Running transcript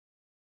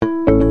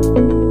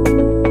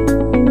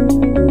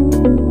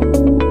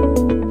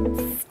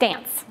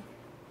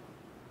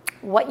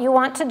what you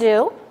want to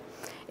do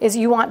is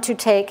you want to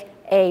take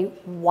a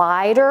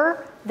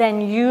wider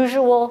than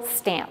usual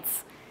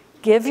stance.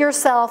 Give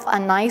yourself a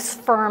nice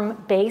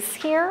firm base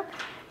here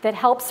that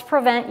helps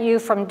prevent you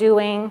from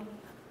doing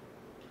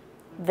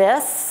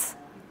this,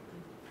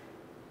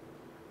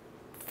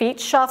 feet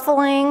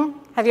shuffling.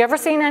 Have you ever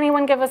seen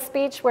anyone give a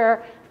speech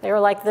where they were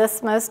like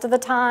this most of the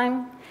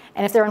time?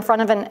 And if they're in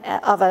front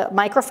of a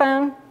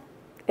microphone,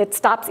 it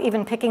stops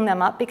even picking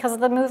them up because of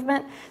the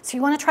movement. So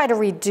you want to try to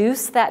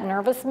reduce that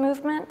nervous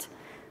movement.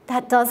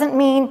 That doesn't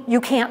mean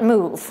you can't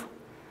move.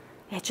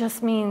 It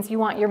just means you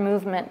want your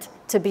movement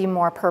to be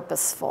more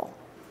purposeful.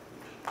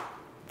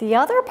 The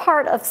other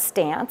part of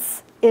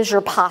stance is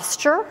your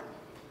posture.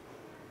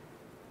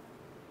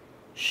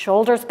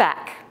 Shoulders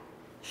back,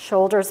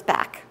 shoulders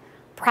back.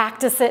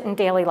 Practice it in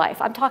daily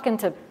life. I'm talking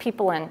to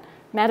people in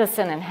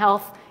medicine and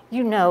health.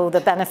 You know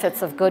the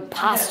benefits of good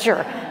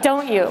posture,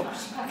 don't you?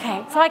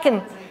 Okay, so I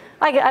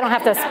don't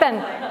have to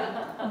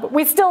spend,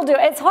 we still do.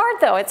 It's hard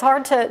though, it's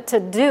hard to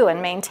do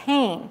and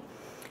maintain.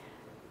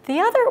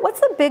 What's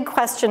the big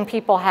question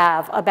people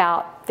have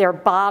about their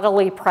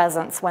bodily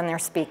presence when they're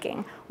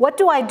speaking? What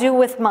do I do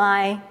with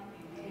my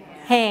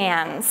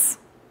hands?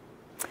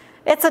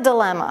 It's a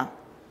dilemma.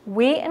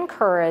 We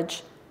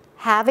encourage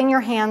having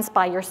your hands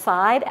by your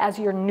side as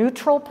your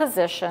neutral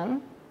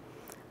position.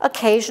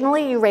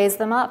 Occasionally you raise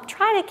them up.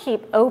 Try to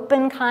keep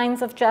open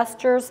kinds of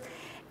gestures.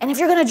 And if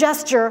you're going to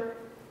gesture,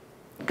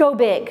 go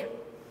big.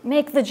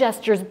 Make the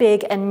gestures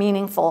big and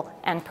meaningful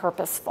and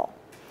purposeful.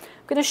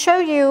 I'm going to show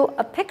you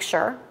a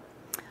picture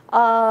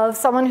of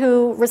someone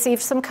who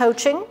received some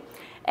coaching.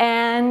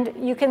 And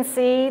you can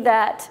see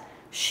that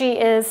she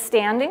is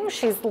standing.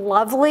 She's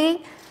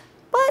lovely.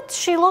 But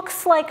she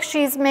looks like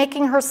she's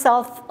making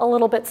herself a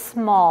little bit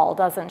small,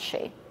 doesn't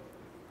she?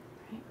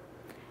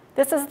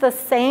 This is the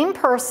same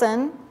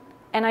person,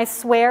 and I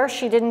swear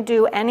she didn't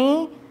do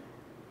any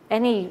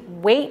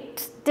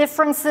weight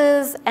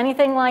differences,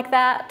 anything like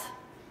that.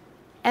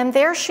 And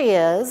there she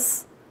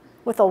is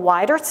with a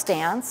wider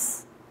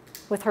stance,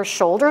 with her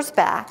shoulders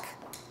back,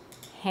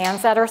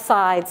 hands at her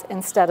sides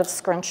instead of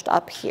scrunched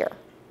up here.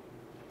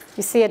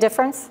 You see a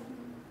difference?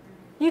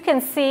 You can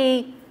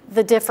see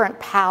the different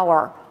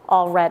power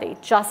already,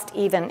 just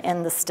even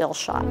in the still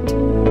shot.